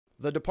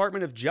the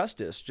Department of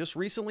Justice just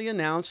recently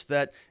announced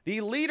that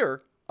the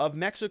leader of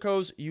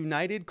Mexico's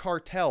United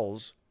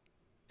Cartels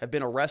have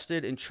been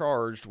arrested and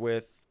charged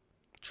with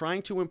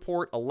trying to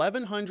import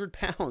 1,100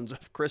 pounds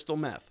of crystal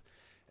meth.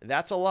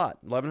 That's a lot.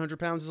 1,100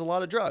 pounds is a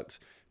lot of drugs.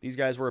 These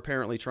guys were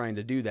apparently trying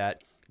to do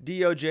that.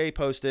 DOJ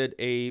posted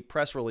a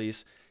press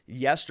release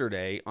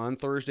yesterday on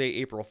Thursday,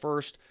 April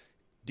 1st,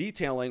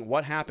 detailing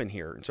what happened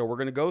here. And so we're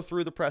going to go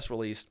through the press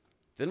release.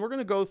 Then we're going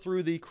to go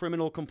through the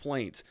criminal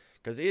complaint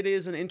because it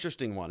is an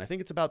interesting one. I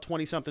think it's about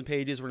 20-something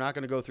pages. We're not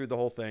going to go through the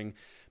whole thing,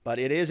 but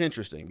it is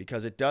interesting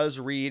because it does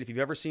read, if you've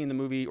ever seen the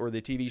movie or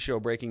the TV show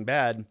Breaking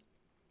Bad,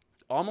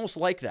 almost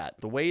like that.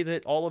 The way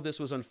that all of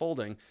this was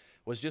unfolding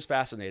was just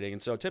fascinating.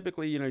 And so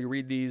typically, you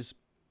read these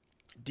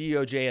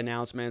DOJ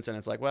announcements and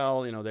it's like,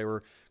 well, they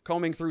were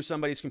combing through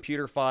somebody's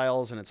computer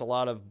files and it's a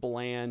lot of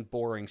bland,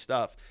 boring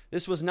stuff.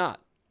 This was not,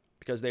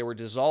 because they were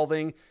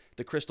dissolving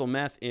the crystal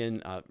meth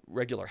in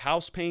regular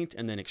house paint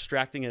and then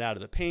extracting it out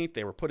of the paint.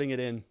 They were putting it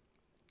in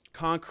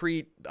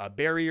concrete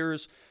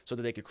barriers so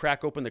that they could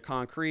crack open the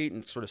concrete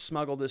and sort of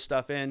smuggle this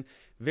stuff in.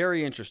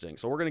 Very interesting.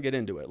 So we're going to get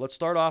into it. Let's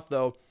start off,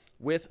 though,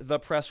 with the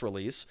press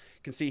release.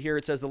 You can see here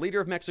it says the leader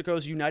of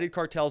Mexico's United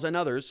Cartels and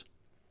others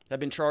have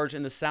been charged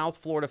in the South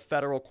Florida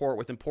federal court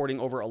with importing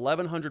over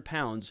 1,100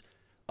 pounds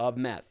of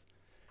meth.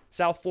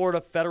 South Florida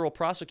federal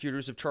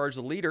prosecutors have charged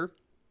the leader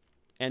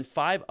and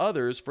 5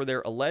 others for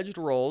their alleged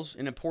roles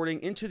in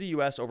importing into the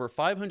U.S. over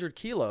 500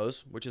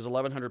 kilos, which is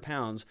 1,100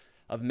 pounds,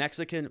 of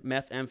Mexican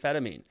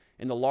methamphetamine.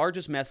 In the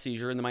largest meth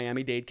seizure in the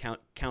Miami-Dade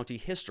County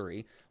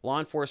history, law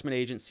enforcement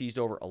agents seized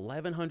over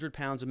 1,100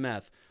 pounds of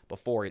meth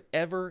before it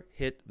ever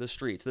hit the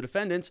streets. The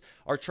defendants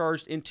are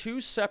charged in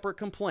 2 separate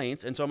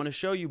complaints, and so I'm going to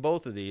show you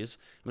both of these.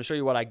 I'm going to show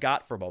you what I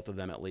got for both of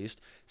them at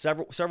least.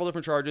 Several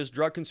different charges: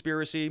 drug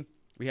conspiracy,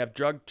 we have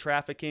drug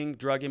trafficking,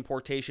 drug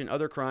importation,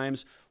 other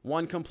crimes.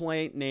 One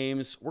complaint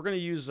names, we're going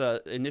to use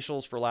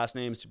initials for last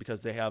names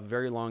because they have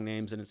very long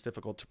names and it's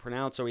difficult to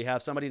pronounce. So we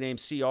have somebody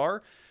named CR,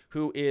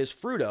 who is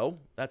Fruto,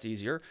 that's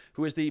easier,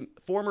 who is the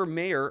former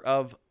mayor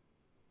of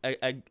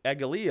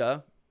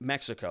Aguililla,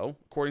 Mexico,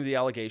 according to the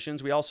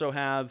allegations. We also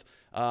have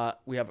a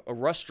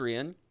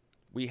Rustrian.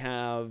 We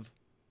have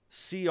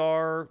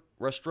CR,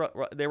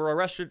 they were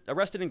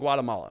arrested in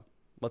Guatemala.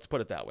 Let's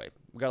put it that way.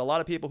 We've got a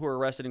lot of people who were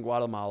arrested in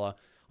Guatemala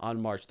on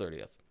March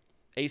 30th.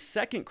 A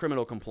second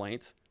criminal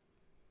complaint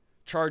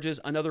charges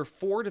another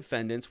 4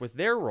 defendants with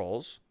their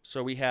roles.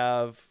 So we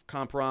have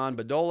Compran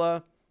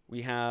Bedolla,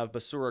 we have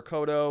Basura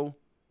Cotto,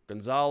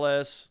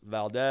 Gonzalez,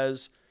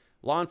 Valdez.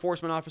 Law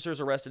enforcement officers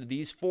arrested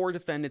these 4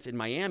 defendants in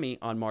Miami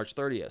on March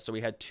 30th. So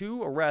we had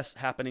 2 arrests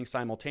happening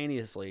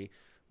simultaneously,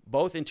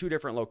 both in 2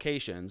 different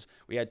locations.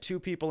 We had 2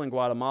 people in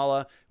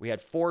Guatemala. We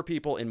had 4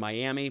 people in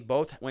Miami.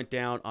 Both went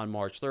down on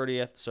March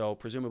 30th. So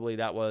presumably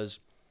that was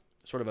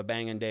sort of a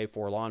banging day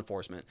for law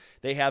enforcement.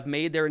 They have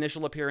made their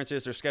initial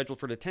appearances. They're scheduled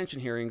for detention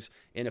hearings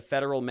in a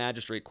federal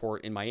magistrate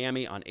court in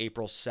Miami on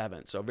April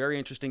 7th. So very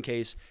interesting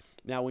case.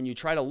 Now, when you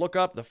try to look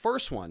up the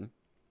first one,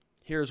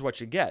 here's what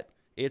you get.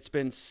 It's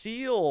been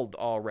sealed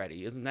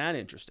already. Isn't that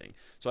interesting?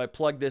 So I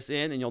plugged this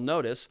in and you'll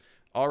notice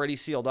already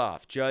sealed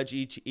off. Judge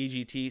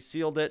EGT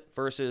sealed it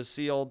versus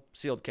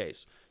sealed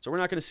case. So we're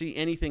not going to see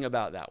anything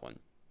about that one,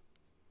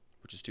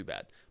 which is too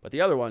bad. But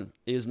the other one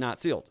is not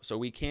sealed. So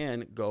we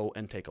can go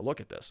and take a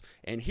look at this.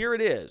 And here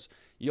it is.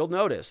 You'll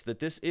notice that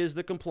this is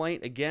the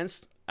complaint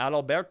against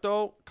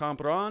Adalberto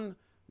Compran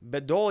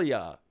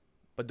Bedolla,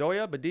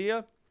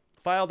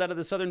 filed out of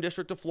the Southern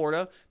District of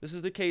Florida. This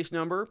is the case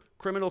number,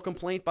 criminal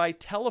complaint by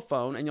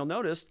telephone. And you'll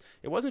notice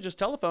it wasn't just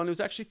telephone, it was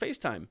actually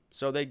FaceTime.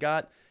 So they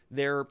got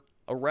their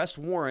arrest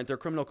warrant, their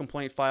criminal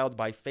complaint filed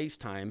by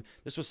FaceTime.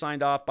 This was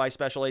signed off by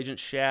Special Agent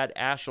Shad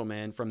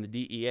Ashelman from the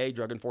DEA,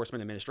 Drug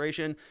Enforcement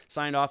Administration,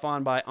 signed off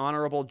on by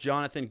Honorable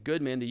Jonathan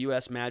Goodman, the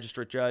U.S.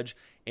 Magistrate Judge.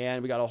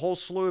 And we got a whole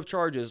slew of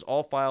charges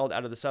all filed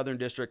out of the Southern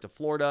District of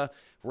Florida,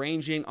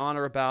 ranging on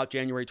or about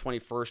January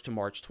 21st to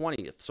March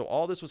 20th. So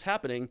all this was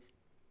happening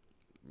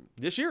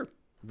this year,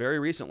 very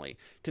recently.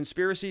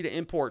 Conspiracy to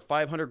import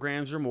 500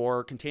 grams or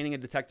more containing a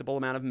detectable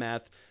amount of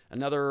meth,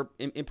 another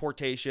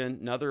importation,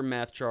 another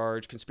meth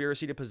charge,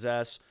 conspiracy to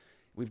possess.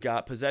 We've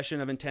got possession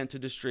of intent to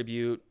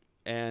distribute,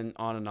 and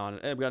on and on.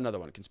 And we got another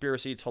one,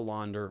 conspiracy to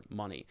launder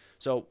money.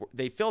 So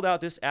they filled out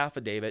this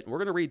affidavit. We're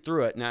going to read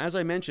through it. Now, as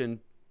I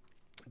mentioned,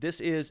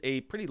 this is a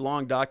pretty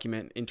long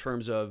document in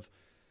terms of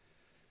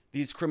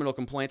these criminal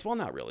complaints. Well,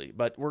 not really,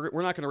 but we're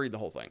not going to read the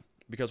whole thing,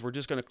 because we're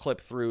just going to clip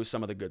through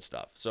some of the good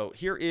stuff. So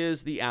here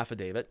is the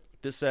affidavit.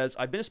 This says,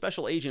 I've been a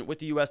special agent with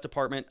the U.S.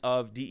 Department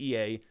of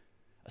DEA,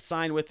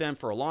 assigned with them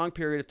for a long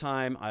period of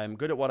time. I'm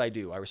good at what I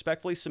do. I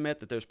respectfully submit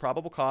that there's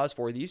probable cause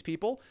for these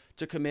people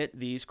to commit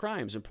these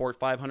crimes. Import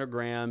 500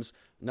 grams,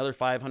 another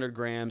 500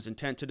 grams,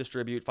 intent to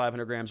distribute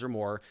 500 grams or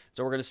more.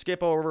 So we're going to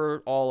skip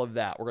over all of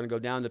that. We're going to go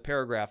down to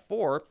paragraph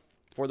 4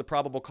 for the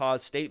probable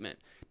cause statement.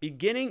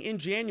 Beginning in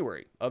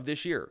January of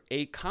this year,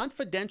 a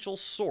confidential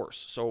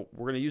source, so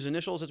we're going to use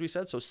initials as we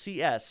said, so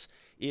CS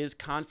is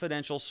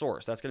confidential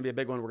source. That's going to be a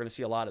big one. We're going to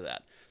see a lot of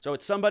that. So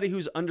it's somebody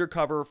who's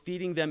undercover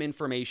feeding them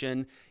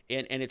information,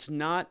 and it's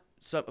not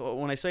So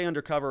when I say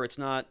undercover, it's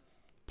not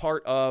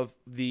part of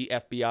the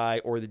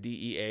FBI or the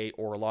DEA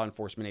or a law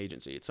enforcement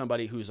agency. It's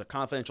somebody who's a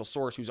confidential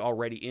source who's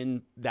already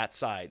in that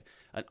side.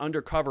 An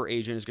undercover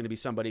agent is going to be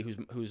somebody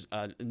who's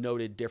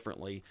noted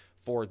differently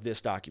for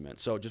this document.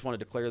 So just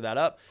wanted to clear that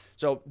up.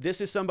 So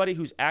this is somebody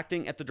who's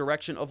acting at the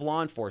direction of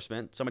law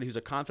enforcement, somebody who's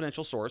a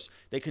confidential source.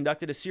 They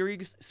conducted a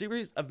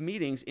series of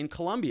meetings in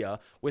Colombia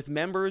with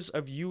members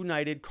of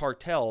United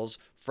Cartels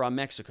from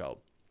Mexico.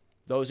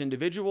 Those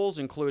individuals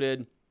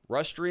included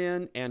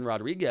Rustrian and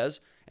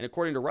Rodriguez, and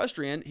according to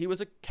Rustrian, he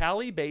was a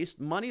Cali-based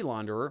money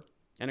launderer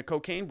and a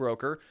cocaine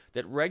broker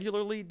that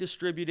regularly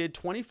distributed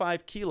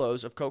 25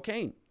 kilos of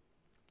cocaine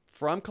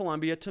from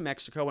Colombia to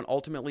Mexico and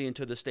ultimately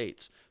into the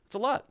States. It's a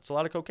lot. It's a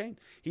lot of cocaine.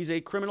 He's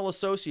a criminal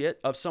associate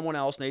of someone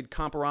else named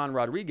Comparan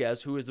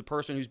Rodriguez, who is the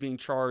person who's being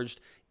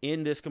charged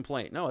in this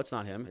complaint. No, it's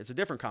not him. It's a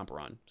different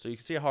Comparan. So you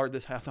can see how hard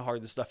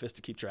this stuff is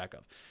to keep track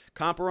of.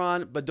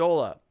 Comparan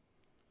Badola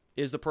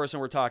is the person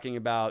we're talking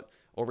about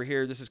over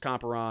here. This is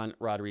Comparan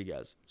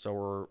Rodriguez.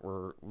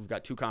 So we've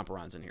got two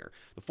Comparans in here.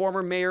 The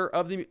former mayor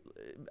of the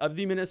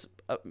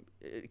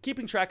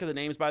keeping track of the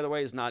names, by the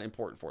way, is not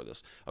important for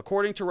this.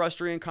 According to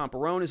Rustrian,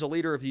 Comparan is a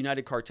leader of the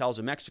United Cartels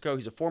in Mexico.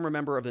 He's a former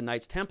member of the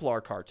Knights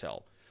Templar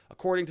cartel.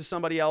 According to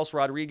somebody else,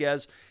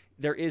 Rodriguez,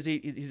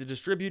 he's a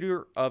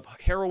distributor of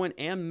heroin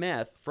and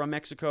meth from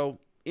Mexico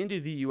into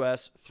the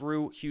U.S.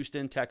 through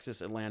Houston,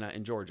 Texas, Atlanta,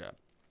 and Georgia.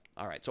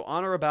 All right. So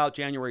on or about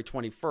January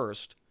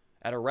 21st,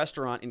 at a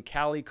restaurant in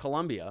Cali,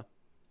 Colombia,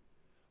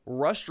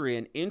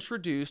 Rustrian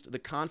introduced the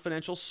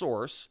confidential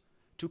source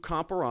to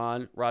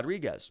Comparan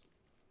Rodriguez.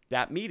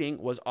 That meeting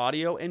was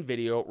audio and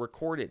video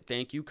recorded.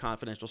 Thank you,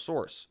 confidential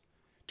source.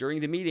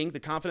 During the meeting,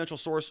 the confidential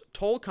source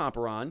told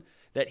Comparan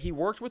that he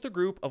worked with a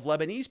group of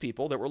Lebanese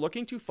people that were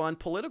looking to fund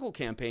political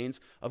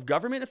campaigns of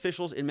government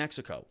officials in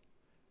Mexico.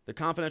 The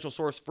confidential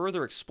source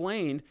further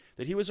explained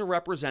that he was a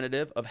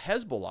representative of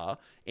Hezbollah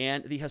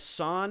and the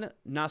Hassan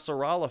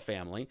Nasrallah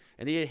family,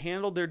 and he had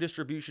handled their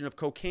distribution of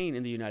cocaine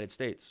in the United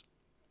States.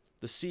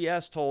 The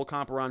CS told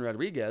Comparan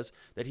Rodriguez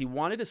that he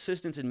wanted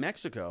assistance in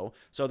Mexico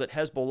so that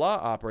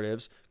Hezbollah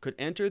operatives could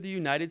enter the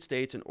United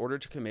States in order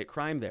to commit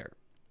crime there.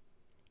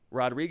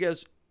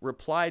 Rodriguez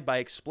replied by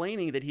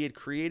explaining that he had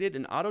created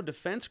an auto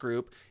defense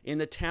group in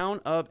the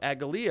town of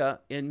Aguililla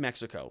in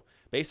Mexico.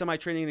 Based on my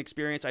training and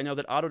experience, I know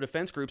that auto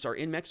defense groups are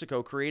in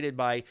Mexico created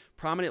by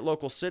prominent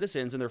local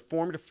citizens, and they're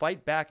formed to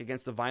fight back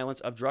against the violence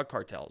of drug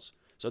cartels.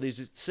 So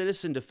these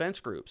citizen defense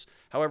groups.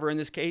 However, in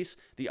this case,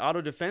 the auto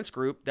defense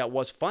group that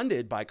was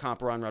funded by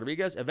Comparan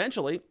Rodriguez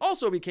eventually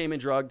also became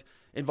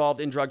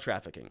involved in drug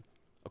trafficking.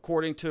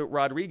 According to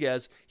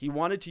Rodriguez, he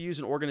wanted to use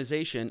an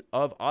organization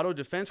of auto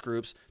defense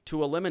groups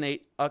to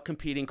eliminate a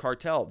competing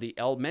cartel, the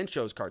El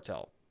Menchos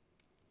cartel.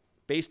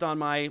 Based on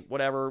my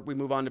whatever, we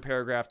move on to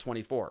paragraph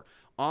 24.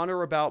 On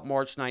or about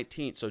March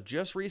 19th, so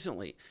just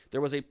recently,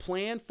 there was a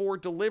plan for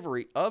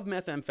delivery of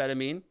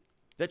methamphetamine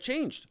that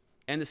changed,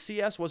 and the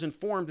CS was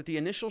informed that the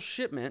initial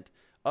shipment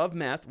of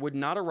meth would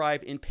not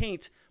arrive in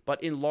paint,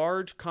 but in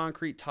large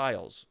concrete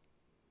tiles.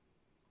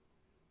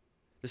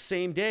 The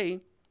same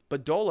day,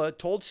 Badola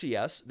told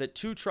CS that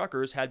 2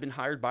 truckers had been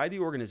hired by the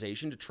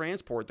organization to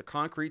transport the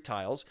concrete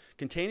tiles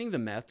containing the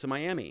meth to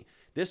Miami.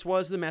 This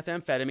was the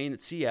methamphetamine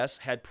that CS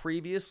had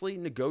previously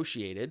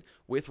negotiated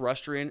with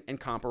Rustrian and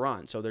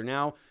Comparan. So they're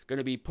now going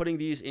to be putting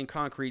these in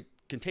concrete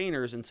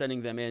containers and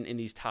sending them in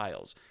these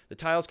tiles. The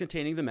tiles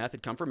containing the meth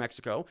had come from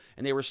Mexico,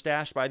 and they were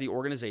stashed by the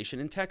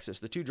organization in Texas.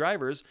 The 2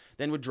 drivers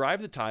then would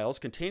drive the tiles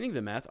containing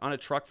the meth on a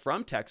truck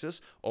from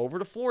Texas over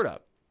to Florida.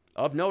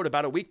 Of note,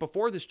 about a week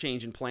before this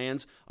change in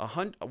plans,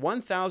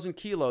 1,000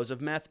 kilos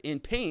of meth in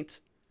paint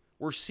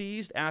were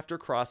seized after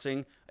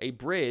crossing a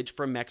bridge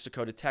from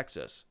Mexico to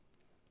Texas.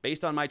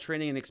 Based on my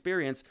training and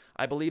experience,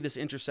 I believe this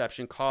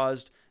interception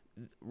caused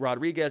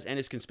Rodriguez and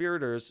his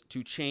conspirators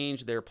to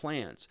change their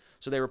plans.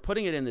 So they were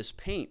putting it in this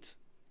paint.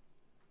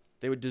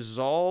 They would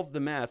dissolve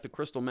the meth, the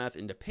crystal meth,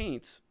 into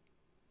paint.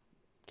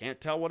 Can't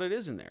tell what it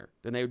is in there.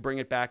 Then they would bring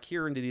it back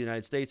here into the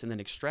United States and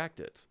then extract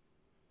it.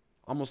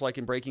 Almost like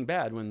in Breaking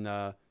Bad when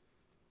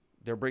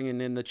they're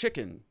bringing in the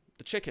chicken.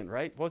 The chicken,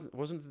 right?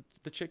 Wasn't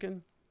the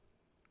chicken?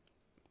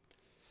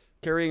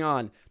 Carrying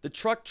on, the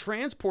truck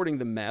transporting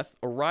the meth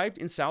arrived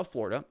in South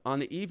Florida on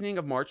the evening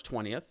of March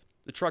 20th.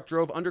 The truck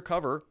drove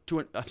the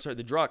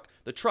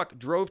truck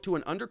drove to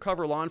an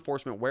undercover law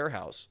enforcement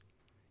warehouse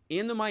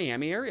in the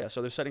Miami area.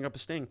 So they're setting up a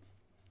sting.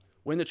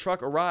 When the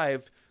truck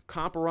arrived,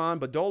 Comparan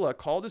Badola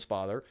called his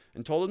father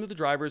and told him that the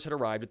drivers had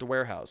arrived at the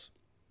warehouse.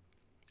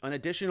 An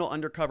additional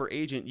undercover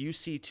agent,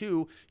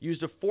 UC2,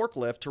 used a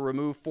forklift to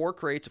remove 4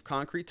 crates of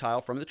concrete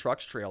tile from the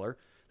truck's trailer.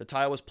 The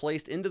tile was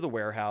placed into the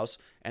warehouse,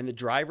 and the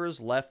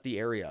drivers left the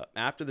area.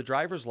 After the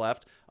drivers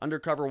left,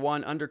 Undercover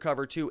 1,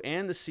 Undercover 2,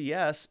 and the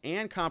CS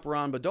and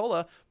Comparan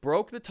Badola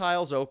broke the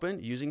tiles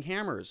open using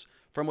hammers.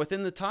 From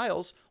within the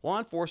tiles, law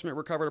enforcement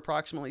recovered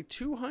approximately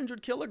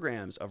 200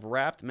 kilograms of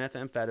wrapped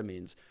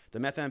methamphetamines. The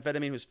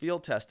methamphetamine was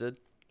field tested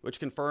which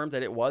confirmed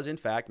that it was, in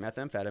fact,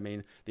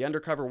 methamphetamine. The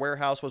undercover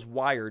warehouse was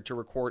wired to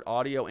record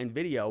audio and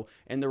video,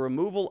 and the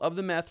removal of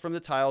the meth from the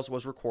tiles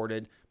was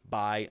recorded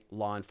by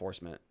law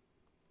enforcement.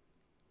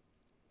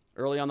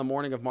 Early on the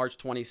morning of March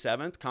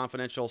 27th,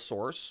 confidential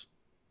source,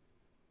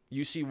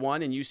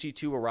 UC1 and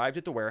UC2 arrived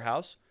at the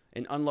warehouse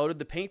and unloaded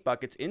the paint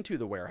buckets into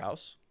the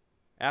warehouse.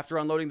 After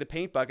unloading the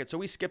paint bucket, so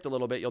we skipped a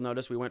little bit. You'll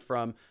notice we went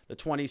from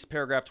the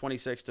paragraph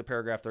 26 to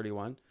paragraph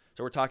 31.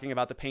 So we're talking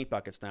about the paint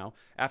buckets now.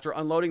 After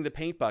unloading the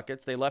paint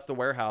buckets, they left the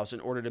warehouse in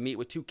order to meet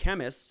with two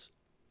chemists,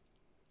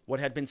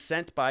 what had been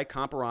sent by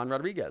Camperon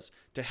Rodriguez,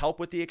 to help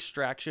with the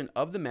extraction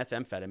of the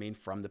methamphetamine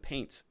from the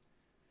paint.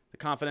 The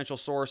confidential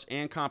source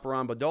and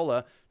Camperon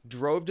Badola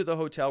drove to the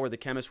hotel where the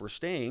chemists were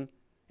staying,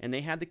 and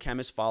they had the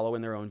chemists follow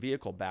in their own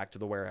vehicle back to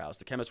the warehouse.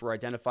 The chemists were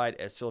identified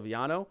as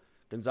Silviano,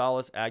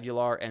 Gonzalez,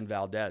 Aguilar, and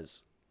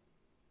Valdez.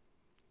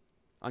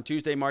 On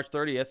Tuesday, March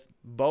 30th,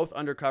 both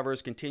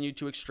undercovers continued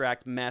to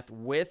extract meth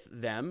with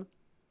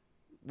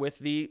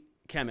the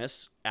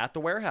chemists at the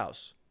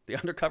warehouse. The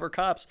undercover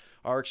cops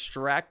are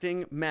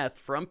extracting meth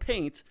from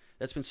paint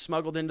that's been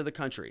smuggled into the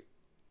country.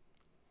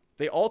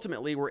 They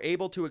ultimately were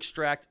able to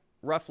extract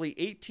roughly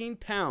 18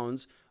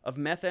 pounds of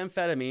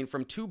methamphetamine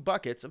from 2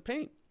 buckets of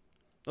paint.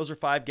 Those are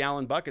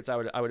 5-gallon buckets, I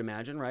would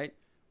imagine, right?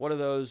 What do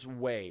those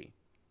weigh?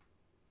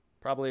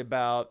 Probably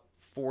about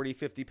 40,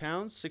 50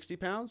 pounds, 60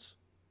 pounds?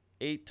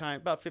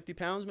 About 50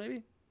 pounds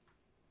maybe.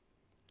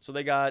 So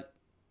they got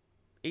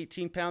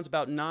 18 pounds,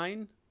 about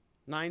 9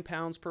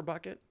 pounds per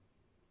bucket.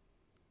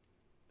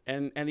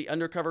 And the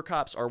undercover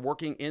cops are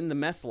working in the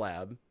meth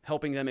lab,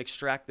 helping them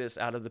extract this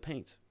out of the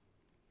paint.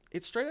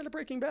 It's straight out of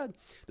Breaking Bad.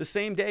 The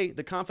same day,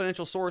 the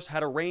confidential source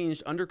had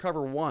arranged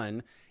Undercover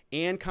 1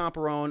 and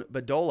Camperon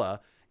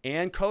Badola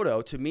and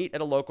Cotto to meet at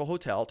a local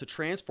hotel to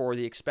transfer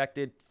the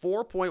expected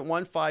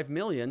 $4.15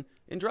 million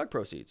in drug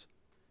proceeds.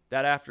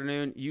 That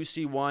afternoon,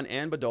 UC1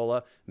 and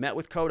Badola met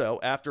with Cotto.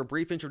 After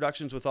brief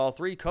introductions with all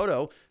three,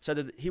 Cotto said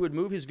that he would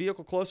move his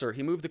vehicle closer.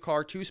 He moved the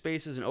car 2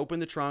 spaces and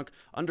opened the trunk.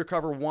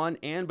 Undercover 1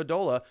 and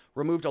Badola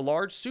removed a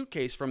large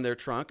suitcase from their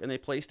trunk, and they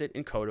placed it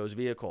in Cotto's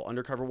vehicle.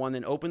 Undercover 1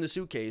 then opened the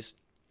suitcase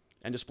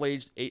and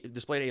displayed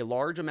a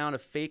large amount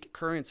of fake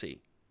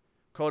currency.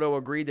 Cotto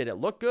agreed that it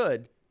looked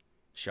good,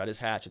 shut his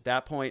hatch. At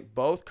that point,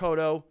 both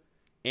Cotto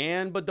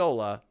and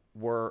Badola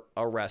were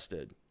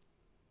arrested.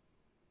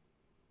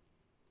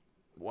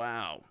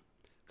 Wow.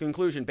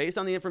 Conclusion. Based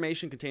on the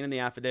information contained in the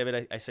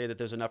affidavit, I say that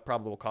there's enough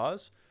probable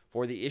cause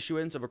for the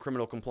issuance of a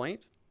criminal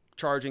complaint,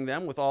 charging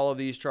them with all of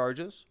these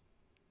charges,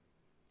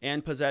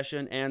 and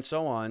possession, and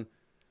so on,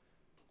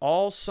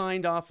 all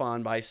signed off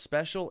on by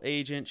Special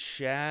Agent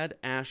Shad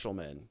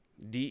Ashelman,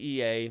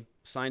 DEA,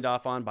 signed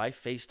off on by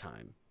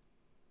FaceTime,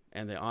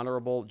 and the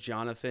Honorable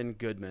Jonathan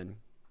Goodman.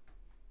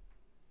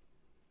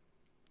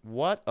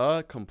 What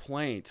a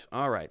complaint.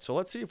 All right, so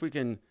let's see if we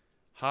can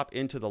hop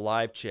into the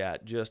live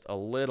chat just a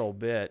little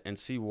bit and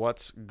see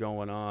what's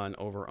going on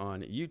over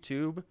on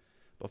YouTube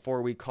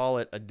before we call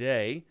it a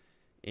day.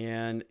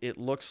 And it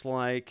looks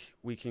like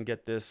we can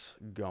get this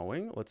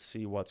going. Let's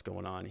see what's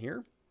going on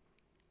here.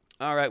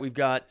 All right, we've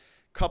got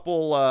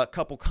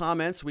couple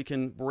comments we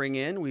can bring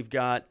in. We've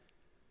got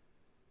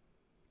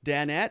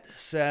Danette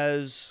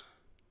says,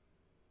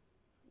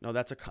 no,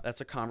 that's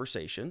a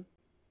conversation.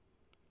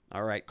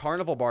 All right.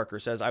 Carnival Barker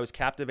says, I was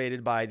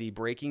captivated by the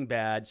Breaking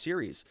Bad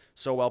series.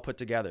 So well put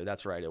together.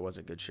 That's right. It was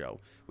a good show.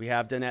 We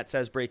have Danette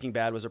says Breaking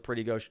Bad was a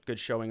pretty good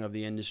showing of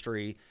the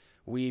industry.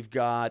 We've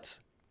got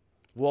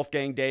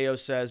Wolfgang Deo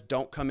says,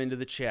 don't come into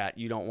the chat.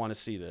 You don't want to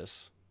see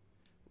this.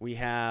 We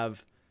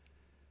have,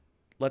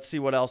 let's see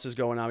what else is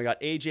going on. We got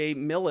AJ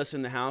Millis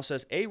in the house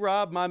says, hey,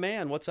 Rob, my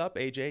man. What's up,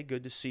 AJ?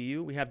 Good to see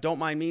you. We have Don't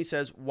Mind Me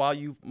says, while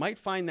you might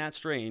find that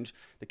strange,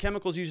 the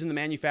chemicals used in the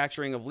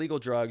manufacturing of legal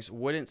drugs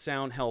wouldn't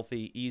sound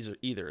healthy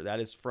either. That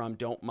is from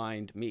Don't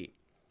Mind Me.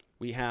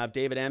 We have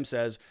David M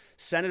says,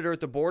 Senator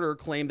at the border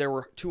claimed there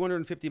were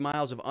 250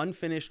 miles of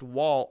unfinished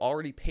wall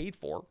already paid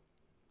for.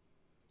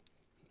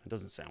 That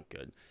doesn't sound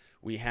good.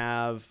 We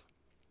have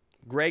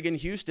Greg in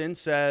Houston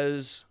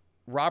says,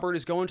 Robert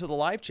is going to the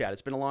live chat.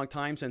 It's been a long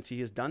time since he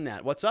has done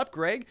that. What's up,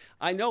 Greg?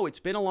 I know it's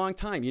been a long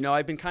time. You know,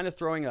 I've been kind of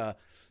throwing a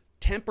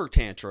temper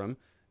tantrum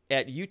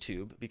at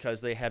YouTube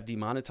because they have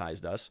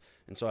demonetized us.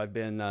 And so I've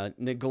been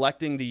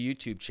neglecting the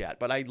YouTube chat,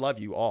 but I love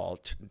you all.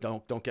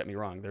 Don't get me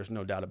wrong. There's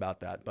no doubt about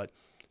that. But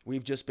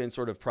we've just been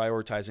sort of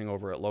prioritizing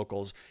over at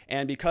Locals.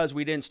 And because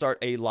we didn't start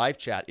a live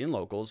chat in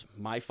Locals,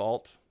 my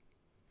fault.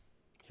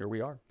 Here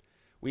we are.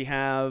 We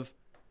have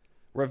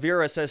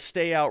Rivera says,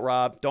 stay out,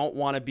 Rob. Don't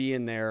want to be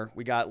in there.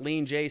 We got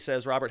Lean J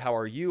says, Robert, how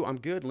are you? I'm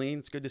good, Lean.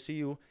 It's good to see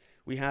you.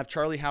 We have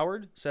Charlie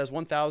Howard says,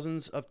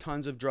 1,000 of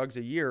tons of drugs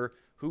a year.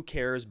 Who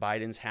cares?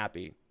 Biden's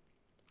happy.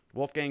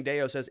 Wolfgang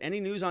Deo says, any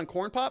news on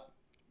Corn Pop?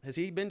 Has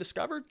he been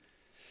discovered?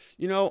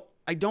 You know,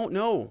 I don't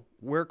know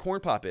where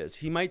Corn Pop is.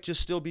 He might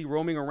just still be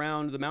roaming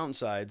around the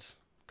mountainsides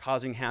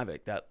causing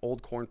havoc, that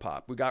old Corn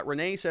Pop. We got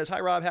Renee says, hi,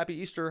 Rob. Happy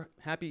Easter.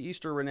 Happy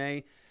Easter,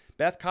 Renee.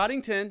 Beth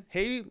Coddington.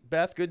 Hey,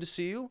 Beth. Good to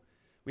see you.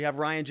 We have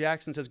Ryan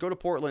Jackson says, go to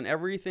Portland.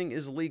 Everything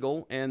is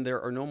legal and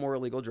there are no more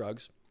illegal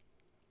drugs.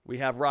 We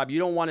have Rob. You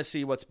don't want to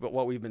see what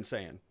we've been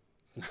saying.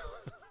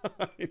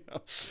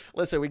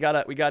 Listen, we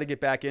gotta get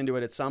back into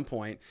it at some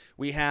point.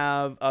 We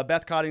have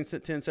Beth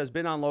Coddington says,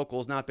 been on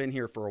locals, not been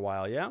here for a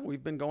while. Yeah,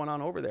 we've been going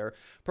on over there.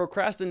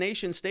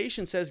 Procrastination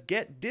Station says,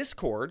 get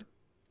Discord.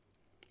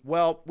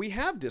 Well, we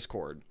have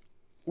Discord.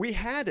 We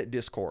had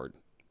Discord.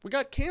 We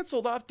got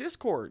canceled off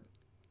Discord.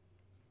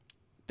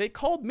 They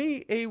called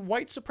me a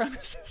white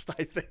supremacist,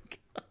 I think.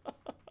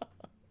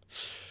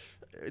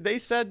 They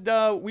said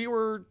we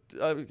were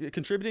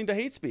contributing to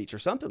hate speech or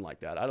something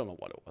like that. I don't know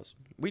what it was.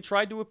 We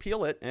tried to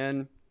appeal it,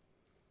 and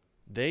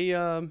they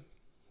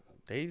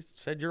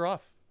said, you're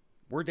off.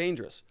 We're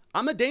dangerous.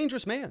 I'm a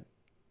dangerous man.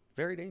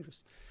 Very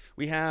dangerous.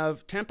 We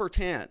have Temper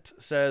Tant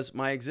says,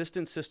 my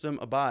existence system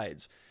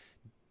abides.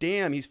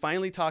 Damn, he's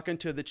finally talking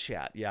to the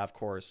chat. Yeah, of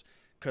course.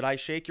 Could I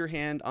shake your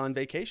hand on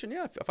vacation?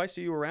 Yeah, if I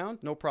see you around,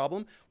 no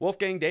problem.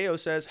 Wolfgang Deo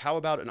says, how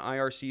about an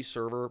IRC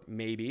server?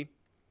 Maybe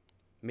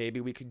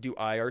we could do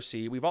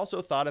IRC. We've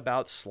also thought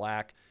about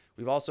Slack.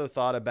 We've also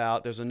thought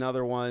about, there's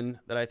another one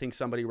that I think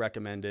somebody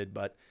recommended,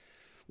 but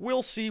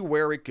we'll see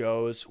where it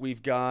goes.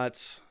 We've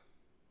got,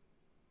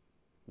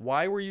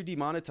 why were you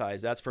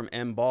demonetized? That's from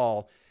M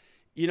Ball.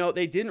 You know,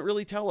 they didn't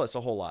really tell us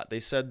a whole lot.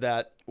 They said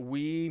that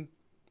we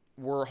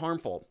were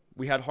harmful.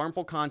 We had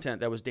harmful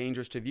content that was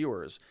dangerous to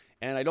viewers.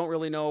 And I don't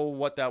really know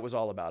what that was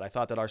all about. I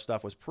thought that our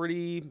stuff was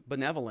pretty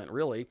benevolent,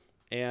 really.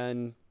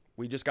 And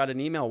we just got an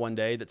email one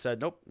day that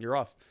said, nope, you're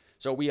off.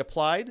 So we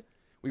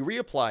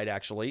reapplied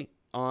actually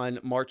on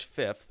March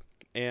 5th,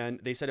 and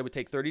they said it would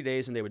take 30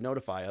 days and they would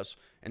notify us.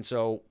 And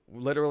so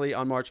literally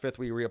on March 5th,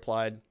 we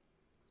reapplied.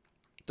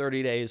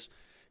 30 days.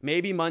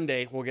 Maybe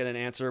Monday we'll get an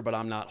answer, but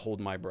I'm not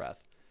holding my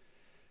breath.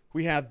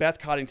 We have Beth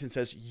Coddington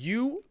says,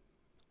 you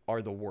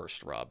are the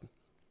worst, Rob.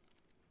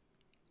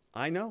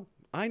 I know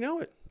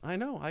it. I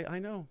know.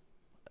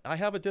 I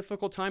have a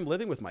difficult time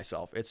living with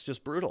myself. It's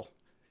just brutal.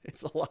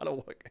 It's a lot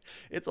of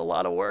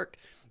work.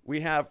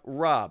 We have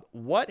Rob.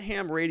 What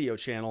ham radio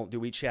channel do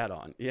we chat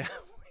on? Yeah,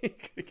 we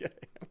could get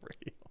a ham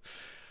radio.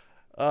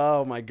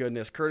 Oh my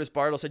goodness. Curtis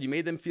Bartle said, you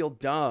made them feel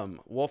dumb.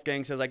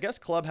 Wolfgang says, I guess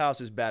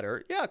Clubhouse is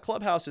better. Yeah,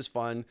 Clubhouse is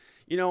fun.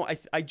 You know,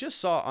 I just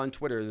saw on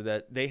Twitter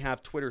that they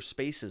have Twitter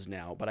Spaces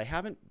now, but I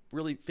haven't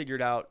really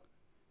figured out.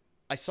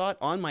 I saw it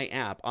on my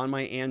app, on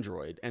my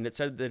Android, and it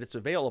said that it's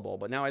available,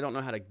 but now I don't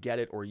know how to get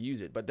it or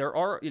use it. But there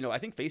are, you know, I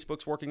think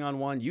Facebook's working on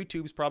one.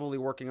 YouTube's probably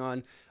working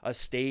on a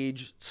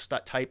stage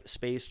type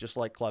space, just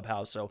like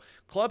Clubhouse. So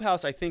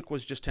Clubhouse, I think,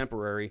 was just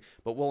temporary,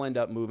 but we'll end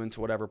up moving to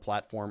whatever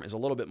platform is a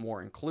little bit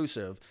more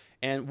inclusive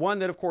and one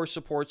that, of course,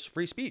 supports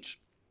free speech.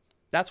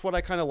 That's what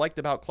I kind of liked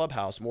about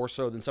Clubhouse more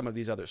so than some of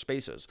these other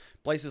spaces.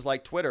 Places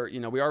like Twitter, you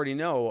know, we already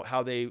know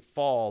how they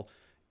fall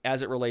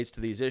as it relates to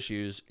these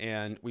issues,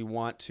 and we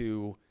want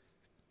to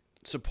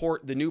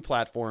support the new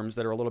platforms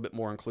that are a little bit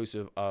more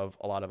inclusive of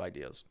a lot of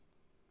ideas.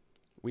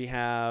 We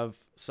have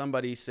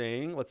somebody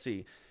saying, let's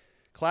see,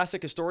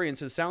 Classic Historian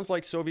says, sounds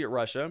like Soviet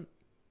Russia.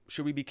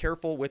 Should we be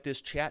careful with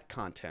this chat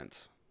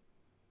content?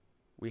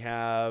 We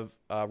have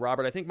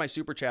Robert, I think my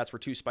super chats were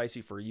too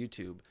spicy for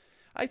YouTube.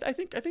 I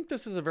think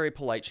this is a very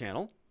polite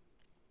channel.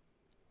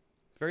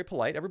 Very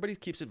polite. Everybody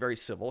keeps it very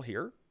civil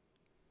here.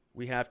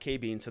 We have K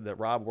Bean said that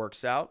Rob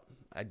works out.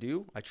 I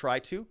do. I try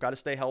to. Got to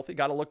stay healthy.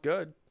 Got to look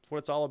good. What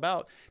it's all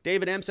about.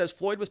 David M says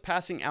Floyd was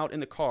passing out in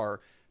the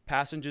car.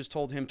 Passengers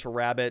told him to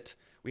rabbit.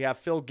 We have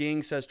Phil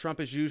Ging says Trump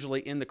is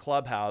usually in the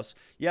Clubhouse.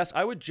 Yes,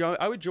 I would join.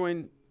 I would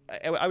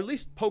at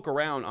least poke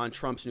around on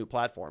Trump's new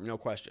platform. No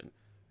question.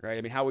 Right?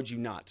 I mean, how would you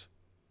not?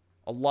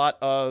 A lot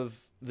of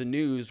the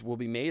news will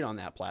be made on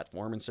that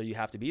platform. And so you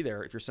have to be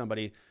there if you're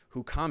somebody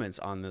who comments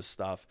on this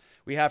stuff.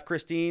 We have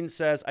Christine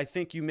says, I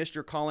think you missed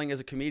your calling as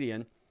a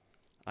comedian.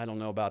 I don't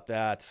know about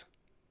that.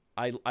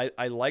 I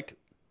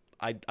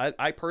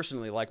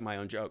personally like my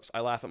own jokes.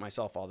 I laugh at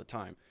myself all the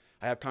time.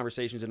 I have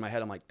conversations in my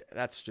head. I'm like,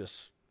 that's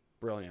just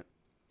brilliant.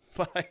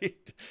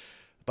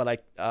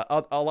 But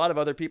a lot of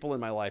other people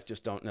in my life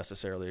just don't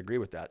necessarily agree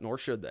with that, nor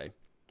should they,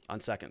 on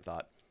second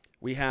thought.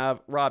 We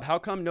have Rob, how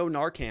come no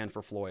Narcan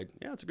for Floyd?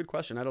 Yeah, it's a good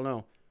question. I don't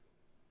know.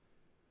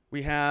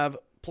 We have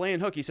Playing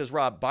Hook. He says,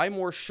 Rob, buy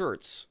more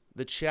shirts.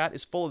 The chat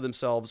is full of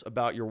themselves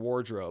about your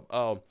wardrobe.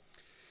 Oh,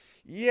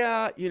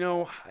 yeah, you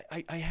know,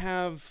 I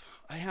have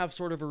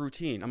sort of a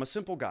routine. I'm a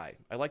simple guy.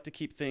 I like to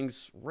keep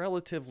things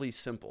relatively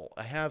simple.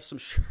 I have some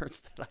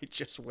shirts that I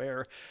just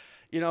wear.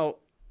 You know,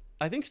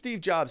 I think Steve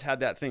Jobs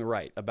had that thing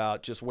right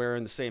about just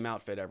wearing the same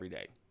outfit every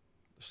day.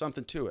 There's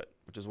something to it,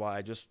 which is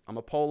why I'm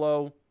a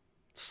polo,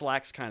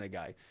 slacks kind of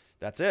guy.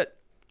 That's it.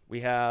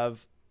 We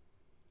have,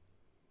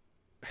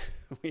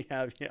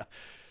 yeah.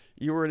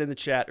 You were in the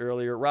chat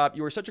earlier. Rob,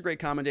 you were such a great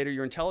commentator.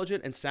 You're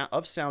intelligent and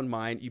of sound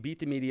mind. You beat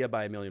the media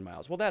by a million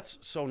miles. Well, that's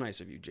so nice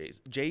of you,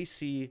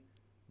 JC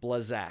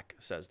Blazak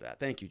says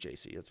that. Thank you,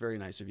 JC. It's very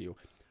nice of you.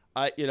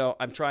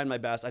 I'm trying my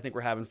best. I think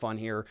we're having fun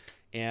here,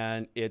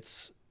 and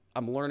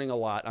I'm learning a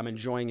lot. I'm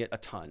enjoying it a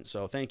ton.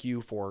 So thank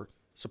you for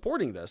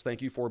supporting this.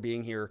 Thank you for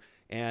being here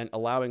and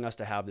allowing us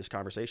to have this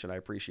conversation. I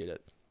appreciate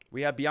it.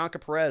 We have Bianca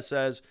Perez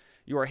says,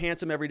 you are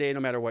handsome every day, no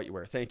matter what you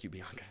wear. Thank you,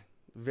 Bianca.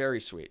 Very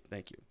sweet.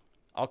 Thank you.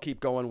 I'll keep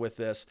going with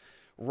this.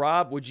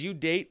 Rob, would you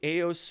date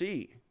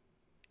AOC?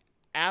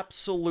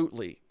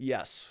 Absolutely.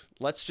 Yes.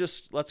 Let's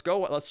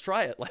go. Let's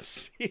try it.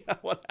 Let's see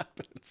what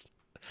happens.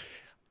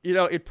 You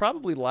know, it'd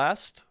probably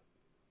last.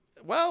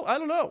 Well, I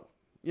don't know.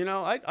 You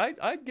know,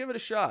 I'd give it a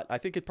shot. I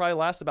think it'd probably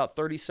last about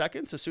 30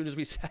 seconds as soon as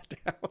we sat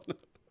down.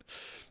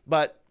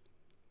 But,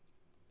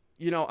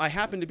 you know, I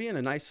happen to be in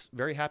a nice,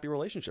 very happy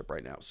relationship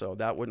right now. So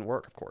that wouldn't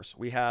work, of course.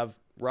 We have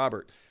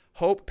Robert.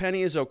 Hope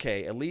Penny is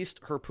okay. At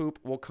least her poop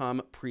will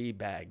come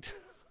pre-bagged.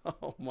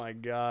 Oh my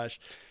gosh.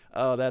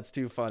 Oh, that's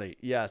too funny.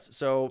 Yes.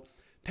 So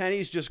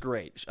Penny's just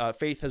great.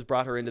 Faith has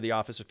brought her into the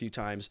office a few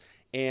times,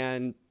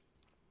 and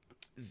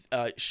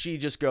she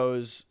just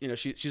goes, you know,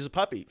 she's a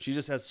puppy. She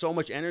just has so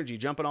much energy,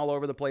 jumping all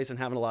over the place and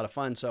having a lot of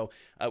fun. So,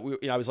 I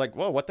was like,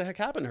 whoa, what the heck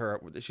happened to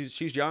her?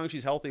 She's young,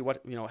 she's healthy.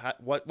 What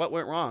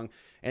went wrong?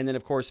 And then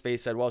of course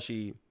Faith said, well,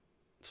 she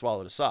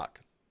swallowed a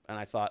sock. And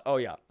I thought, oh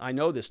yeah, I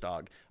know this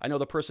dog. I know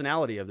the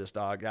personality of this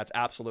dog. That's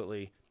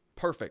absolutely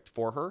perfect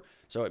for her.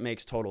 So it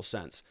makes total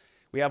sense.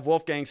 We have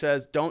Wolfgang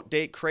says, don't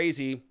date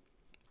crazy.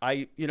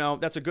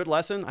 That's a good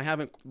lesson. I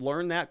haven't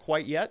learned that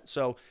quite yet.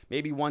 So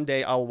maybe one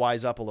day I'll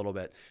wise up a little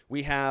bit.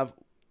 We have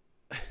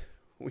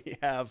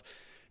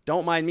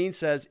Don't Mind Mean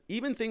says,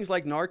 even things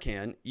like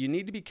Narcan, you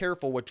need to be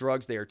careful what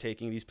drugs they are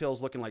taking. These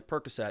pills looking like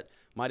Percocet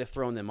might have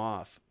thrown them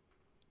off.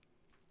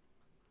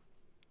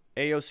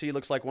 AOC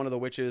looks like one of the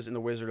witches in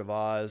The Wizard of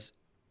Oz.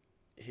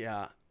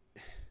 Yeah.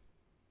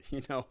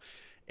 You know,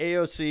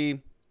 AOC,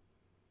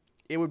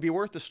 it would be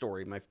worth the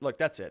story. Look,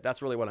 that's it.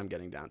 That's really what I'm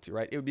getting down to,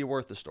 right? It would be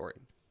worth the story.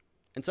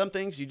 And some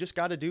things you just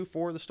got to do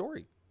for the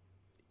story.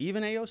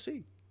 Even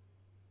AOC.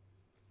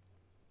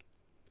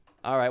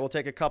 All right, we'll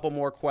take a couple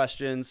more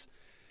questions.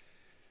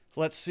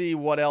 Let's see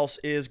what else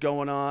is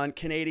going on.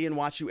 Canadian,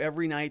 watch you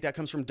every night. That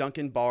comes from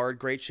Duncan Bard.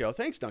 Great show.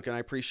 Thanks, Duncan. I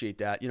appreciate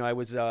that. You know, I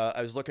was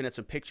looking at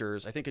some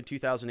pictures. I think in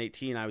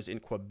 2018, I was in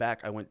Quebec.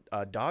 I went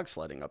dog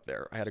sledding up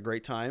there. I had a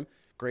great time.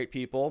 Great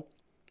people.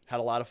 Had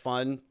a lot of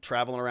fun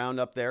traveling around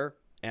up there.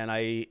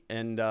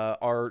 And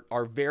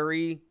our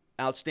very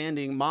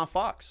outstanding Ma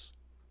Fox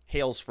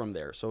hails from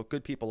there. So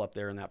good people up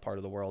there in that part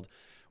of the world.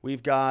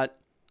 We've got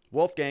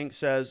Wolfgang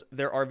says,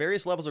 there are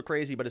various levels of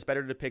crazy, but it's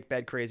better to pick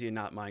bed crazy and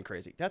not mind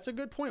crazy. That's a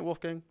good point,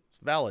 Wolfgang. It's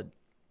valid.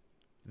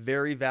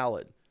 Very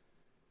valid.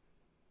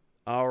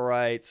 All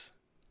right.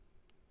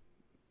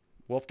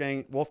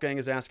 Wolfgang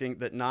is asking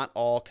that not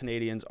all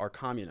Canadians are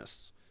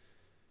communists.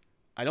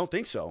 I don't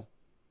think so.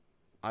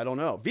 I don't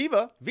know.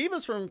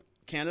 Viva's from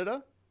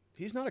Canada.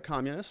 He's not a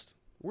communist.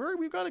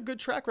 We've got a good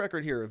track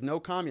record here of no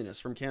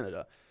communists from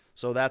Canada.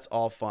 So that's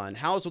all fun.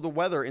 How's the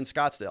weather in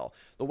Scottsdale?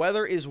 The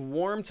weather is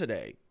warm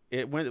today.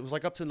 It was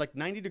like up to like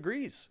 90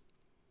 degrees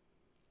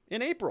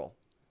in April.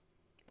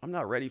 I'm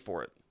not ready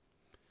for it.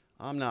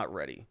 I'm not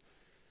ready.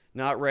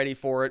 Not ready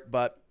for it,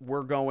 but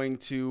we're going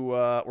to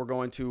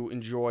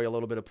enjoy a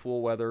little bit of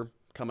pool weather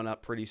coming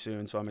up pretty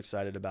soon, so I'm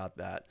excited about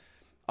that.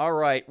 All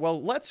right,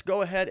 well, let's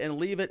go ahead and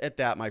leave it at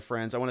that, my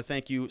friends. I want to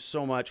thank you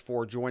so much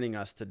for joining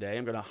us today.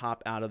 I'm going to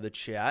hop out of the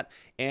chat,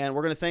 and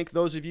we're going to thank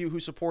those of you who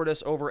support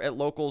us over at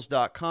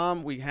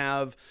locals.com. We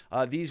have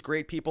these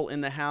great people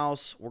in the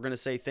house. We're going to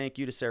say thank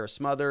you to Sarah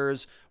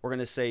Smothers. We're going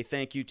to say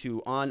thank you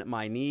to On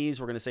My Knees.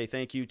 We're going to say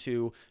thank you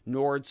to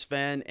Nord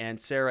Sven and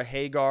Sarah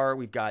Hagar.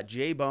 We've got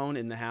J-Bone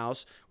in the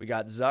house. We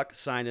got Zuck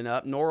signing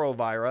up,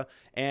 Norovira,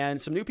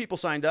 and some new people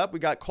signed up. We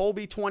got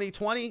Colby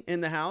 2020 in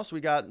the house. We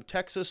got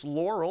Texas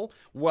Laurel.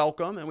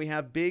 Welcome. And we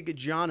have Big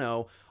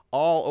Jono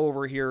all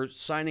over here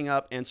signing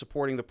up and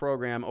supporting the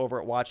program over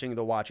at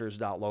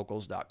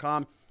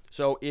watchingthewatchers.locals.com.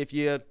 So if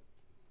you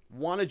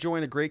want to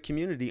join a great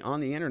community on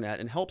the internet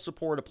and help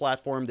support a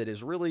platform that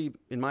is really,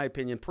 in my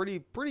opinion,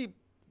 pretty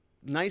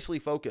nicely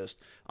focused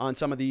on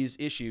some of these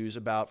issues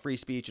about free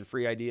speech and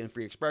free idea and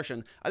free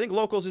expression, I think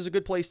Locals is a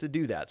good place to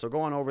do that. So go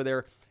on over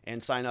there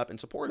and sign up and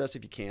support us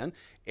if you can.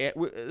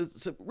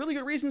 It's really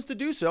good reasons to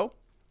do so.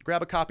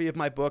 Grab a copy of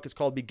my book. It's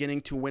called Beginning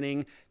to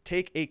Winning.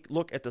 Take a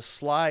look at the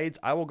slides.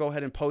 I will go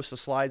ahead and post the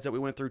slides that we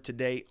went through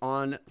today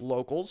on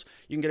Locals.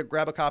 You can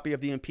grab a copy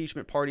of the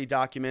impeachment party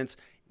documents,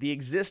 the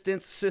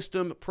existence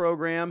system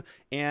program,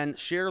 and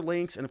share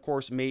links, and of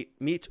course,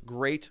 meet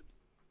great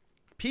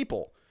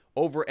people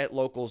over at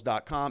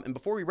locals.com. And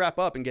before we wrap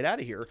up and get out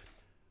of here,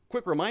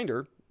 quick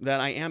reminder that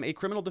I am a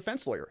criminal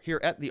defense lawyer here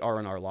at the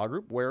R&R Law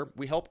Group, where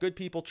we help good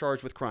people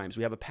charged with crimes.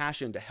 We have a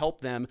passion to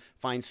help them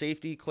find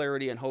safety,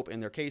 clarity, and hope in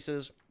their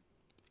cases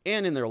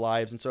and in their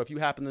lives. And so if you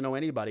happen to know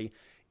anybody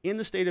in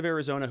the state of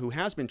Arizona who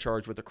has been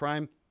charged with a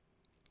crime,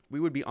 we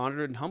would be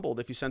honored and humbled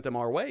if you sent them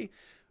our way,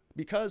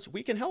 because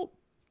we can help.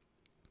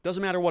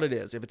 Doesn't matter what it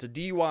is. If it's a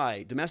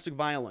DUI, domestic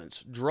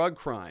violence, drug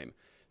crime,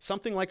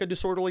 something like a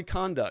disorderly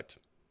conduct,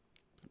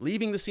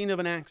 leaving the scene of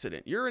an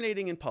accident,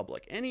 urinating in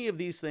public, any of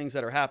these things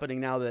that are happening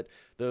now that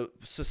the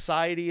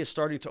society is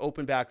starting to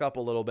open back up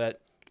a little bit.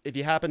 If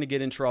you happen to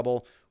get in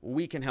trouble,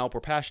 we can help.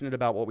 We're passionate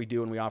about what we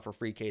do, and we offer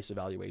free case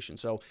evaluation.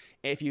 So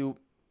if you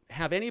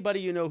have anybody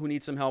you know who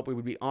needs some help, we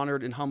would be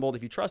honored and humbled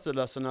if you trusted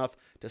us enough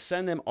to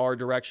send them our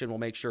direction. We'll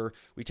make sure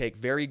we take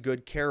very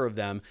good care of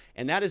them.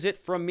 And that is it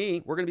from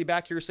me. We're going to be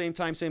back here same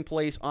time, same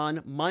place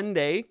on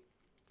Monday,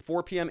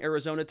 4 p.m.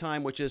 Arizona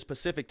time, which is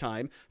Pacific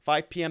time,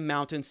 5 p.m.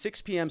 Mountain,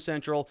 6 p.m.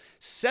 Central,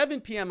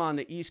 7 p.m. on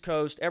the East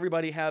Coast.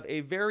 Everybody have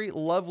a very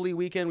lovely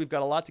weekend. We've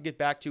got a lot to get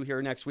back to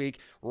here next week,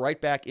 right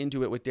back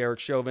into it with Derek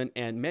Chauvin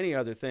and many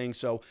other things.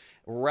 So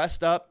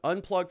rest up,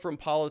 unplug from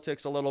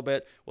politics a little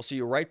bit. We'll see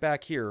you right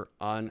back here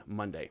on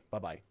Monday.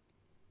 Bye-bye.